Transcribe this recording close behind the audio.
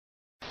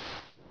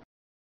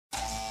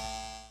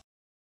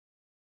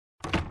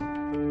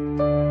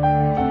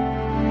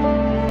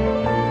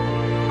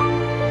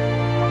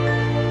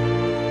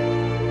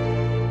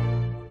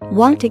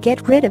Want to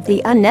get rid of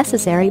the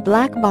unnecessary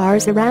black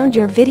bars around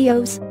your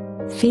videos?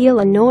 Feel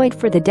annoyed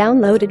for the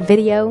downloaded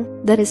video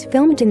that is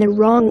filmed in the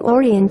wrong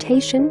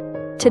orientation?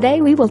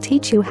 Today we will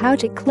teach you how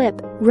to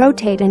clip,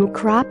 rotate and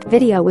crop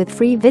video with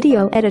free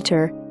video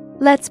editor.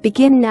 Let's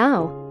begin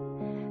now.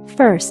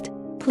 First,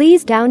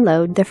 please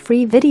download the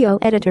free video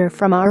editor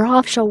from our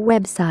official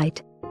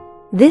website.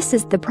 This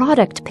is the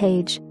product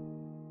page.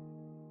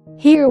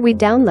 Here we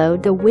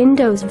download the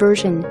Windows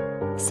version.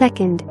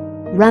 Second,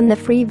 run the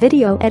free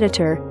video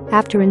editor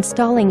after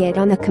installing it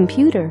on the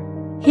computer.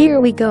 Here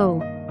we go.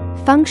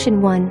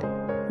 Function 1.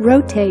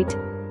 Rotate.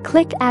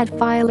 Click Add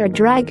File or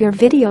drag your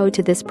video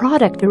to this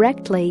product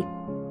directly.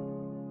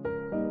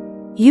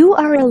 You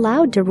are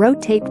allowed to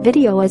rotate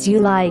video as you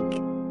like.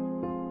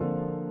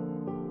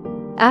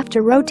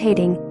 After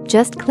rotating,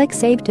 just click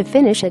Save to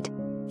finish it.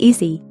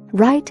 Easy,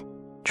 right?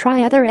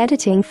 Try other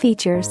editing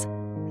features.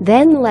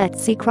 Then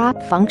let's see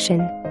crop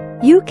function.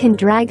 You can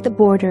drag the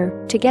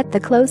border to get the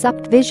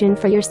close-up vision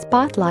for your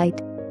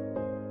spotlight.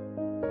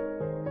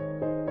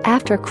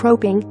 After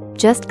cropping,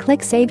 just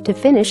click Save to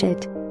finish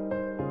it.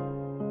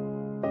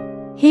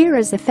 Here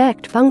is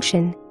Effect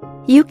function.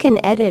 You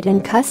can edit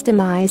and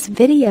customize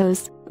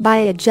videos by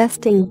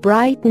adjusting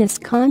brightness,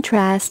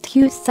 contrast,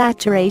 hue,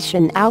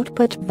 saturation,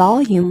 output,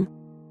 volume.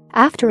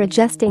 After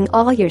adjusting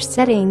all your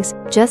settings,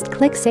 just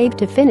click Save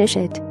to finish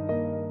it.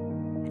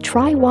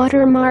 Try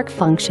Watermark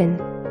function.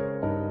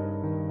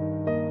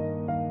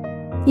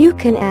 You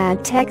can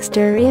add text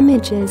or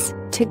images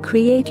to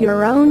create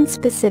your own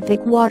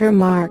specific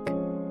watermark.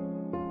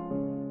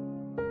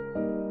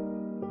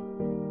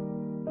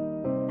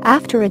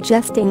 After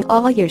adjusting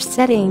all your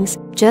settings,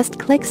 just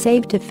click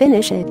Save to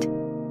finish it.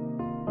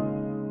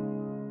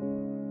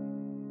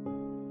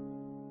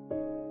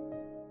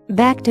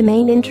 Back to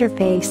main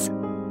interface.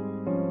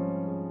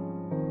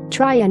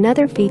 Try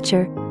another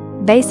feature.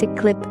 Basic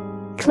clip.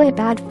 Clip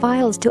add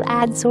files to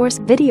add source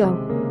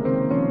video.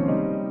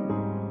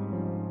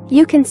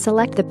 You can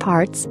select the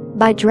parts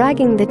by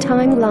dragging the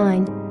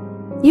timeline.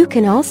 You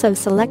can also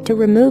select to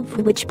remove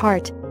which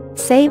part.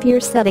 Save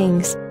your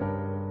settings.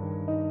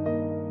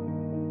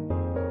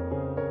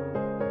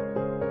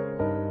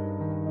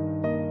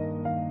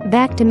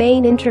 Back to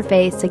main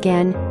interface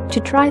again to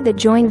try the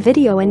join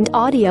video and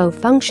audio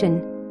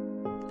function.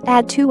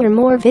 Add 2 or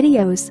more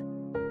videos.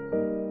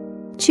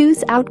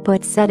 Choose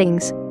output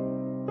settings.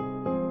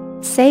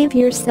 Save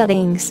your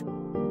settings.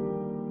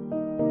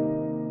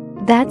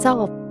 That's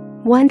all.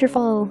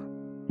 Wonderful.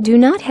 Do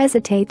not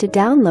hesitate to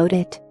download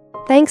it.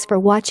 Thanks for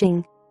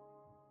watching.